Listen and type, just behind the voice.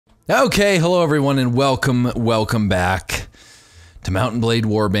Okay, hello everyone and welcome back to Mount and Blade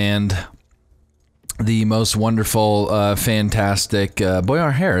Warband. The most wonderful, fantastic,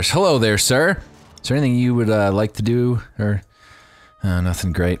 Boyar Harris. Hello there, sir. Is there anything you would, like to do, or...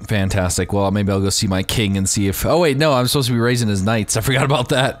 nothing great. Fantastic. Well, maybe I'll go see my king and see if... Oh wait, no, I'm supposed to be raising his knights. I forgot about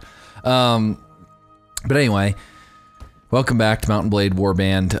that. But anyway, welcome back to Mount and Blade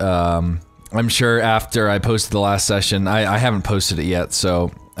Warband. I'm sure after I posted the last session, I haven't posted it yet,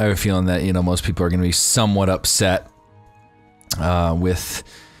 so I have a feeling that, you know, most people are going to be somewhat upset with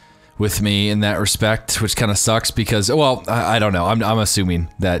me in that respect, which kind of sucks because, well, I don't know. I'm assuming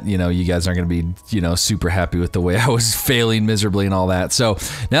that, you know, you guys aren't going to be, you know, super happy with the way I was failing miserably and all that. So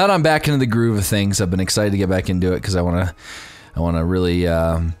now that I'm back into the groove of things, I've been excited to get back into it because I want to really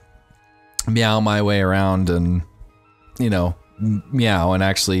meow my way around and, you know, meow and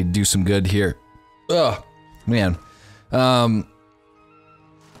actually do some good here. Ugh, man.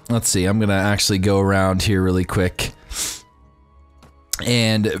 Let's see, I'm gonna actually go around here really quick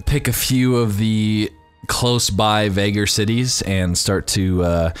and pick a few of the close by Vagar cities and start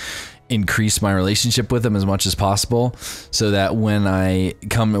to increase my relationship with them as much as possible, so that when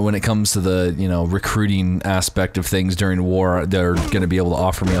it comes to the, you know, recruiting aspect of things during war, they're gonna be able to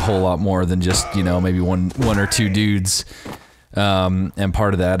offer me a whole lot more than just, you know, maybe one or two dudes. And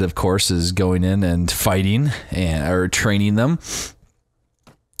part of that, of course, is going in and fighting or training them,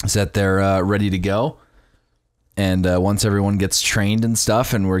 so that they're ready to go. And once everyone gets trained and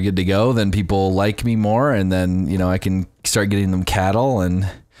stuff and we're good to go, then people like me more, and then, you know, I can start getting them cattle and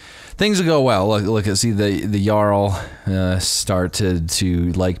things will go well. Look, see the Jarl started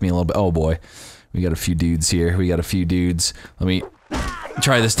to like me a little bit. Oh boy, we got a few dudes here. We got a few dudes. Let me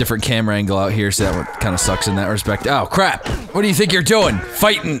try this different camera angle out here, so that one kind of sucks in that respect. Oh crap, what do you think you're doing?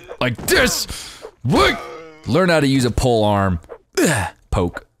 Fighting like this? What? Learn how to use a pole arm. Ugh.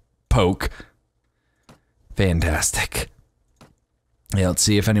 Poke. Fantastic. Yeah, let's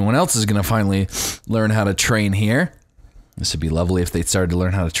see if anyone else is gonna finally learn how to train here. This would be lovely if they started to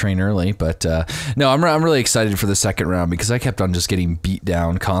learn how to train early, but no, I'm really excited for the second round because I kept on just getting beat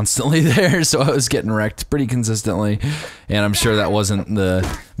down constantly there, so I was getting wrecked pretty consistently, and I'm sure that wasn't the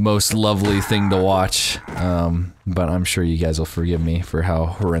most lovely thing to watch, but I'm sure you guys will forgive me for how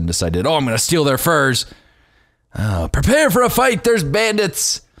horrendous I did. Oh, I'm gonna steal their furs! Oh, prepare for a fight, there's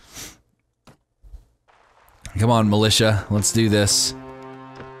bandits! Come on, militia, let's do this.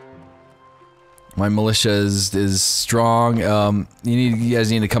 My militia is strong. You guys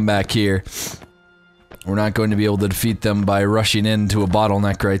need to come back here. We're not going to be able to defeat them by rushing into a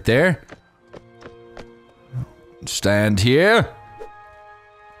bottleneck right there. Stand here.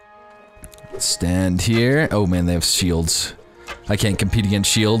 Stand here. Oh man, they have shields. I can't compete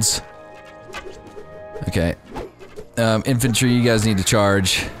against shields. Okay. Infantry, you guys need to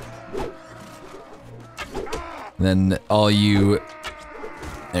charge. Then all you...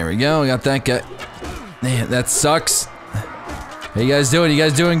 There we go, we got that guy. Man, that sucks. How you guys doing? You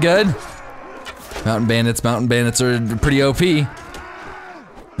guys doing good? Mountain bandits are pretty OP.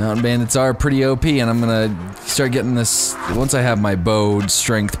 Mountain bandits are pretty OP, and I'm gonna start getting this, once I have my bow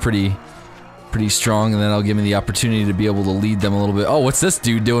strength pretty strong, and then I'll give me the opportunity to be able to lead them a little bit. Oh, what's this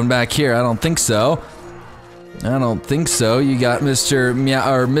dude doing back here? I don't think so. I don't think so. You got Mr.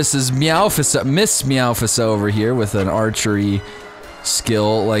 or Mrs. Meofisa, Miss Meofisa over here with an archery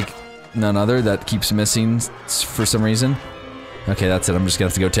skill like none other that keeps missing for some reason. Okay, that's it. I'm just gonna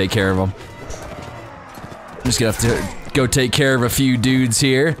have to go take care of them. I'm just gonna have to go take care of a few dudes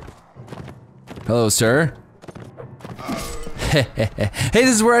here. Hello, sir. Hey, this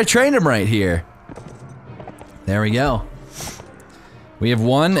is where I trained him right here. There we go. We have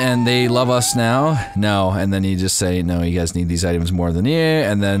one, and they love us now. No, and then you just say, no, you guys need these items more than you,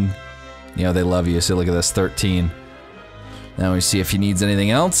 and then, you know, they love you. So look at this, 13. Now we see if he needs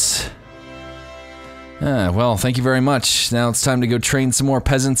anything else. Well, thank you very much. Now it's time to go train some more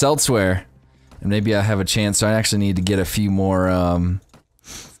peasants elsewhere. And maybe I have a chance, so I actually need to get a few more,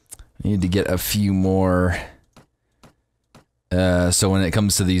 so when it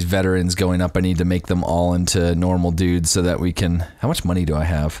comes to these veterans going up, I need to make them all into normal dudes so that we can... How much money do I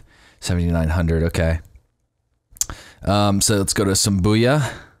have? 7,900, okay. So let's go to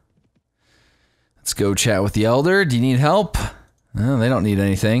Sambuya. Let's go chat with the elder. Do you need help? No, they don't need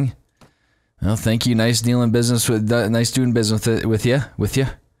anything. Well, thank you. Nice doing business with with you.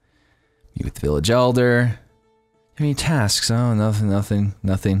 Meet with the village elder. Any tasks? Oh, nothing.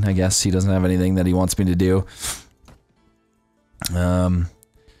 I guess he doesn't have anything that he wants me to do.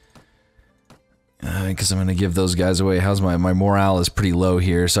 Because I'm gonna give those guys away. How's my morale is pretty low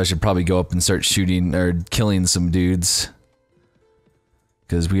here, so I should probably go up and start shooting or killing some dudes.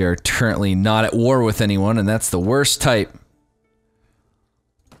 Because we are currently not at war with anyone, and that's the worst type.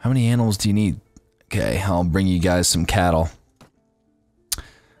 How many animals do you need? Okay, I'll bring you guys some cattle.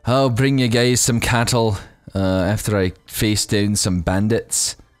 I'll bring you guys some cattle after I face down some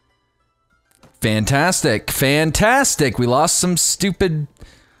bandits. Fantastic! Fantastic! We lost some stupid...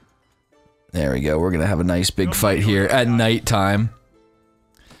 There we go, we're gonna have a nice big fight here at nighttime.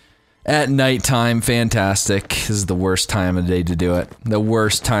 At nighttime, fantastic. This is the worst time of day to do it. The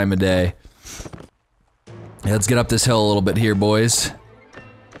worst time of day. Yeah, let's get up this hill a little bit here, boys.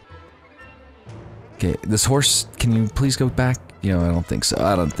 Okay, this horse, can you please go back? You know, I don't think so.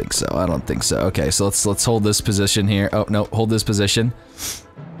 I don't think so. I don't think so. Okay, so let's hold this position here. Oh, no, hold this position.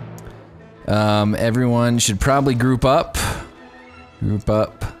 Everyone should probably group up. Group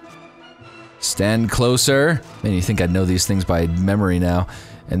up. Stand closer. Man, you think I'd know these things by memory now.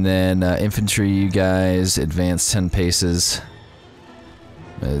 And then, infantry, you guys, advance 10 paces.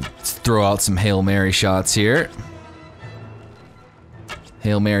 Let's throw out some Hail Mary shots here.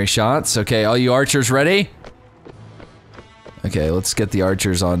 Hail Mary shots. Okay, all you archers ready? Okay, let's get the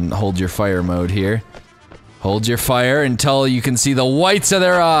archers on hold your fire mode here. Hold your fire until you can see the whites of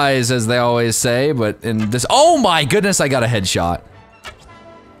their eyes, as they always say, but in this- Oh my goodness, I got a headshot.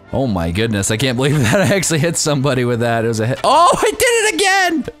 Oh my goodness, I can't believe that I actually hit somebody with that. It was a hit- Oh, I did it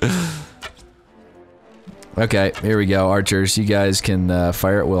again! Okay, here we go, archers. You guys can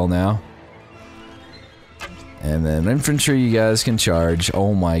fire at will now. And then infantry, you guys can charge.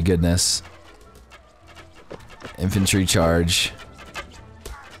 Oh my goodness. Infantry charge.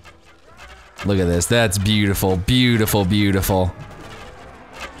 Look at this, that's beautiful, beautiful, beautiful.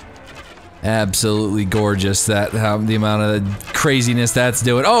 Absolutely gorgeous, that, the amount of craziness that's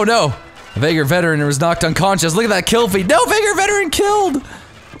doing. Oh no! A Vagrant veteran was knocked unconscious. Look at that kill feed. No, Vagrant veteran killed!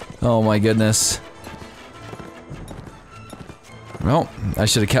 Oh my goodness. Well, I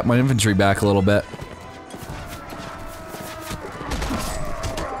should have kept my infantry back a little bit.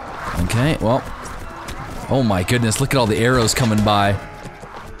 Okay, well. Oh my goodness, look at all the arrows coming by.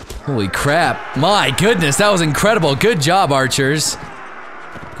 Holy crap. My goodness, that was incredible. Good job, archers.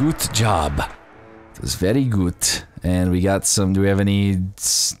 Good job. It was very good. And we got some, do we have any,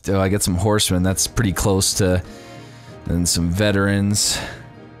 oh, I got some horsemen. That's pretty close to, and some veterans.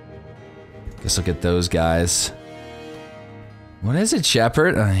 Guess look at those guys. What is it,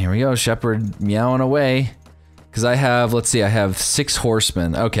 Shepherd? Here we go, Shepherd meowing away. Because I have, let's see, I have 6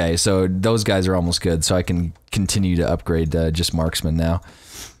 horsemen. Okay, so those guys are almost good, so I can continue to upgrade just marksmen now.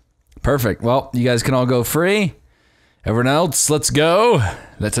 Perfect. Well, you guys can all go free. Everyone else, let's go.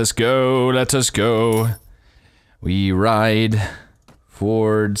 Let us go, let us go. We ride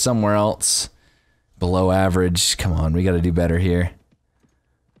forward somewhere else. Below average. Come on, we gotta do better here.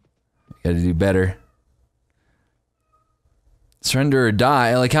 We gotta do better. Surrender or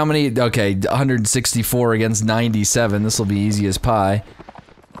die. Like how many? Okay, 164 against 97. This will be easy as pie.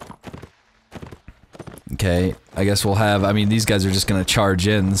 Okay, I guess we'll have, I mean, these guys are just gonna charge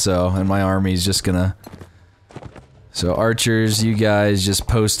in, so, and my army's just gonna... So archers, you guys just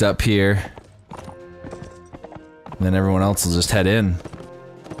post up here. And then everyone else will just head in.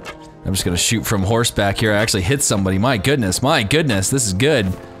 I'm just gonna shoot from horseback here. I actually hit somebody. My goodness, this is good.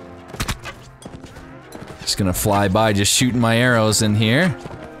 Just gonna fly by, just shooting my arrows in here.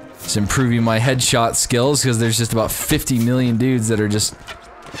 Just improving my headshot skills, because there's just about 50 million dudes that are just...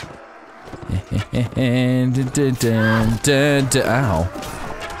 Ow.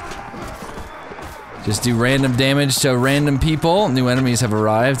 Just do random damage to random people. New enemies have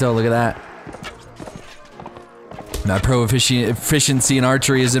arrived. Oh, look at that. My efficiency in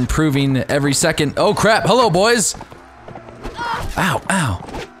archery is improving every second. Oh crap, hello boys! Ow, ow.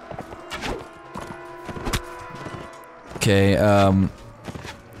 Okay,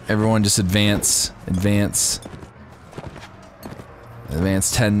 everyone just advance, advance.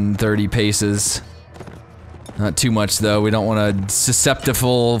 Advance 10, 30 paces. Not too much though, we don't want a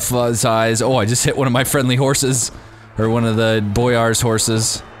susceptible size. Oh, I just hit one of my friendly horses. Or one of the Boyar's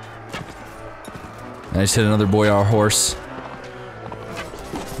horses. I just hit another Boyar horse.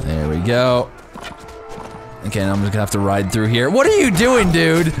 There we go. Okay, now I'm just gonna have to ride through here. What are you doing,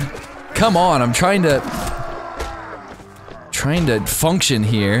 dude? Come on, I'm trying to function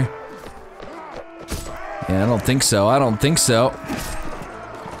here. Yeah, I don't think so, I don't think so.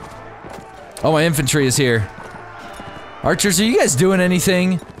 Oh, my infantry is here. Archers, are you guys doing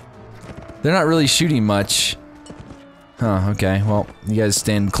anything? They're not really shooting much. Huh, okay, well, you guys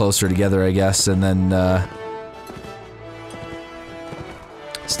stand closer together, I guess, and then,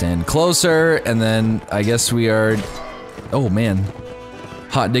 stand closer, and then I guess we are... Oh, man.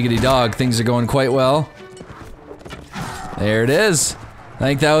 Hot diggity dog, things are going quite well. There it is. I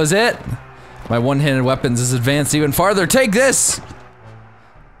think that was it. My one-handed weapons is advanced even farther. Take this!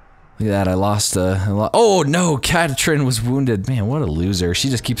 Look at that, I lost oh no, Katrin was wounded. Man, what a loser. She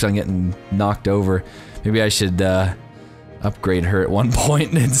just keeps on getting knocked over. Maybe I should upgrade her at one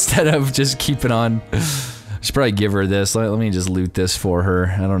point instead of just keeping on. I should probably give her this. Let me just loot this for her.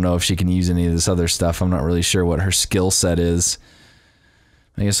 I don't know if she can use any of this other stuff. I'm not really sure what her skill set is.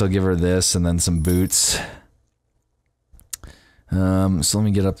 I guess I'll give her this and then some boots. So let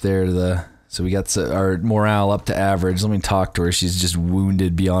me get up there to the... So we got our morale up to average. Let me talk to her. She's just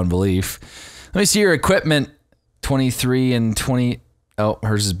wounded beyond belief. Let me see her equipment. 23 and 20... Oh,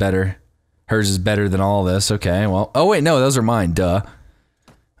 hers is better. Hers is better than all this. Okay, well... Oh wait, no, those are mine. Duh.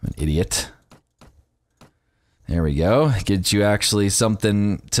 I'm an idiot. There we go. Get you actually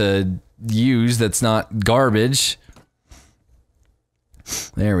something to use that's not garbage.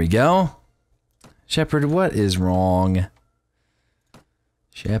 There we go. Shepherd, what is wrong?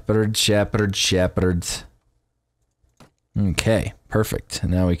 Shepherd. Okay, perfect.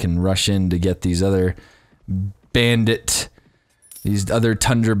 And now we can rush in to get these other these other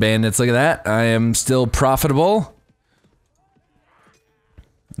tundra bandits. Look at that. I am still profitable.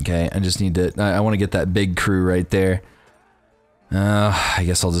 Okay, I just need to, I want to get that big crew right there. I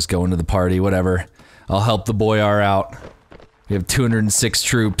guess I'll just go into the party, whatever. I'll help the Boyar out. We have 206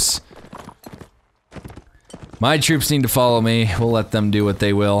 troops. My troops need to follow me. We'll let them do what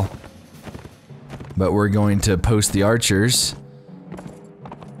they will. But we're going to post the archers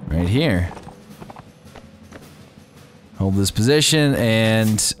right here. Hold this position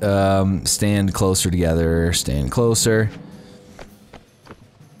and stand closer together. Stand closer.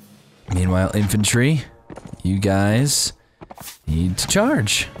 Meanwhile, infantry, you guys need to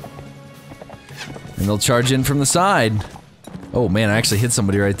charge. And they'll charge in from the side. Oh man, I actually hit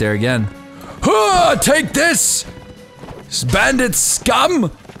somebody right there again. Take this! Bandit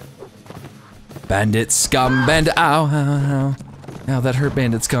scum! Bandit scum, bandit- ow, ow, ow. Ow, that hurt,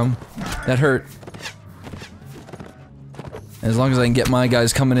 bandit scum. That hurt. As long as I can get my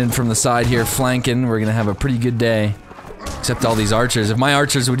guys coming in from the side here, flanking, we're gonna have a pretty good day. Except all these archers. If my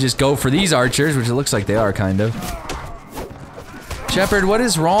archers would just go for these archers, which it looks like they are, kind of. Shepherd, what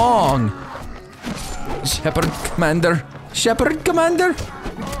is wrong? Shepherd Commander. Shepherd Commander.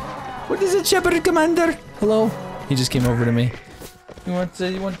 What is it, Shepherd Commander? Hello? He just came over to me. You want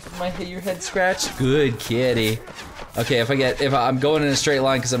your head scratched? Good kitty. Okay, if I'm going in a straight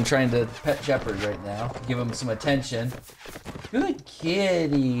line because I'm trying to pet Shepherd right now. Give him some attention. Good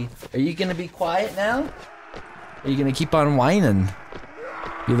kitty. Are you gonna be quiet now? Are you gonna keep on whining?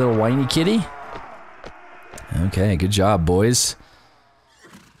 You little whiny kitty? Okay, good job, boys.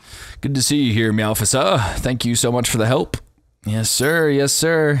 Good to see you here, Meofisa. Thank you so much for the help. Yes, sir. Yes,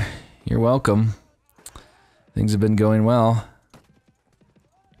 sir. You're welcome. Things have been going well.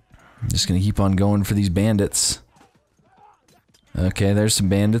 I'm just gonna keep on going for these bandits. Okay, there's some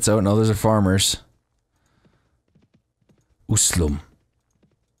bandits. Oh, no, those are farmers. Uslum.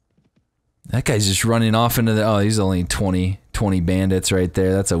 That guy's just running off into the... Oh, he's only 20 bandits right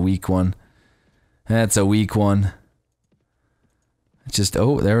there. That's a weak one. That's a weak one. Just...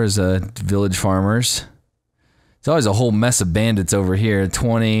 Oh, there was village farmers. There's always a whole mess of bandits over here.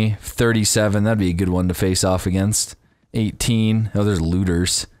 20, 37. That'd be a good one to face off against. 18. Oh, there's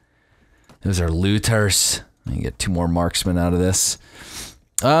looters. Those are looters. I can get 2 more marksmen out of this.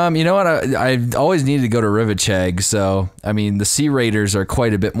 You know what? I've always needed to go to Rivacheg, so... I mean, the Sea Raiders are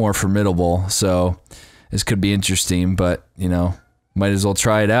quite a bit more formidable, so... This could be interesting, but, you know... Might as well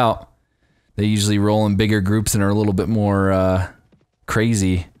try it out. They usually roll in bigger groups and are a little bit more,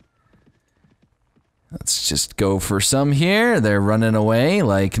 crazy. Let's just go for some here. They're running away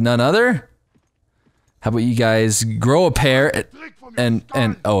like none other. How about you guys grow a pair and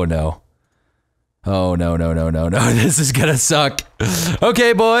oh no. Oh no, no, no, no, no. This is gonna suck.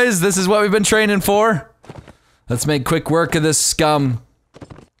 Okay, boys, this is what we've been training for. Let's make quick work of this scum.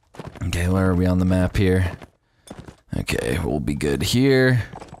 Okay, where are we on the map here? Okay, we'll be good here.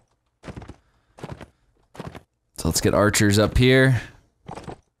 So let's get archers up here.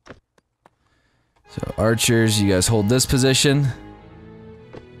 So archers, you guys hold this position.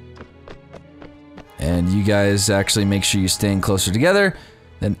 And you guys actually make sure you stand closer together.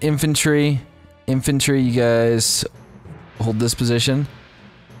 Then infantry. Infantry, you guys hold this position.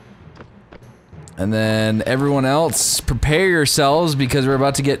 And then everyone else, prepare yourselves because we're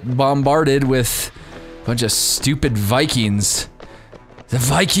about to get bombarded with a bunch of stupid Vikings. The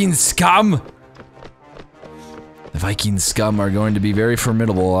Viking scum! The Viking scum are going to be very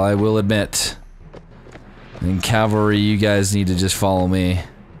formidable, I will admit. And cavalry, you guys need to just follow me.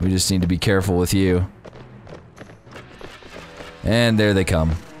 We just need to be careful with you. And there they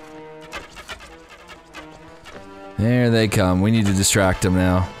come. There they come. We need to distract them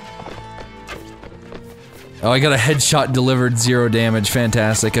now. Oh, I got a headshot delivered, 0 damage.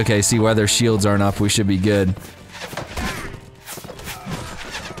 Fantastic. Okay, see why their shields aren't up. We should be good.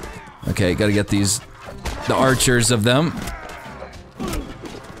 Okay, gotta get the archers of them.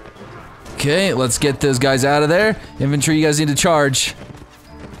 Okay, let's get those guys out of there. Infantry, you guys need to charge.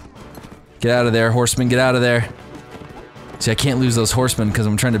 Get out of there, horsemen, get out of there. See, I can't lose those horsemen because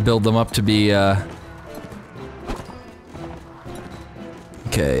I'm trying to build them up to be,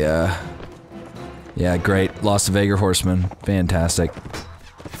 Okay, yeah, great. Lost the Vagar horseman. Fantastic.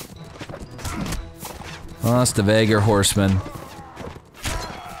 Lost the Vagar horseman.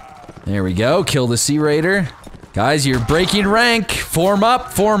 There we go. Kill the Sea Raider. Guys, you're breaking rank. Form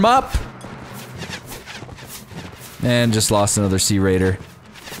up, form up. And just lost another Sea Raider.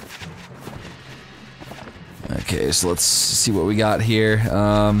 Okay, so let's see what we got here.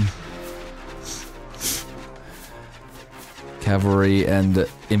 Cavalry and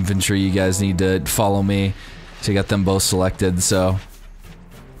infantry, you guys need to follow me. So you got them both selected, so.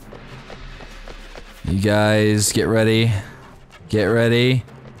 You guys, get ready. Get ready.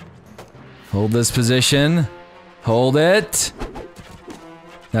 Hold this position. Hold it.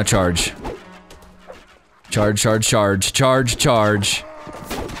 Now charge. Charge, charge, charge, charge, charge.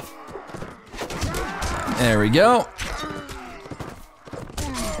 There we go.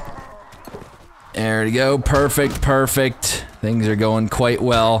 There we go. Perfect, perfect. Things are going quite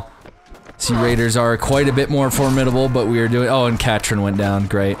well. Sea Raiders are quite a bit more formidable, but we are doing— oh, and Katrin went down.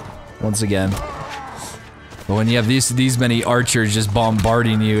 Great. Once again. But when you have these many archers just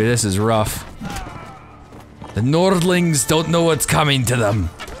bombarding you, this is rough. The Nordlings don't know what's coming to them.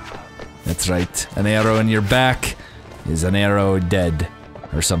 That's right. An arrow in your back is an arrow dead.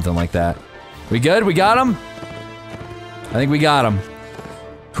 Or something like that. We good? We got him? I think we got him.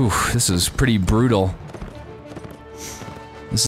 Whew, this is pretty brutal.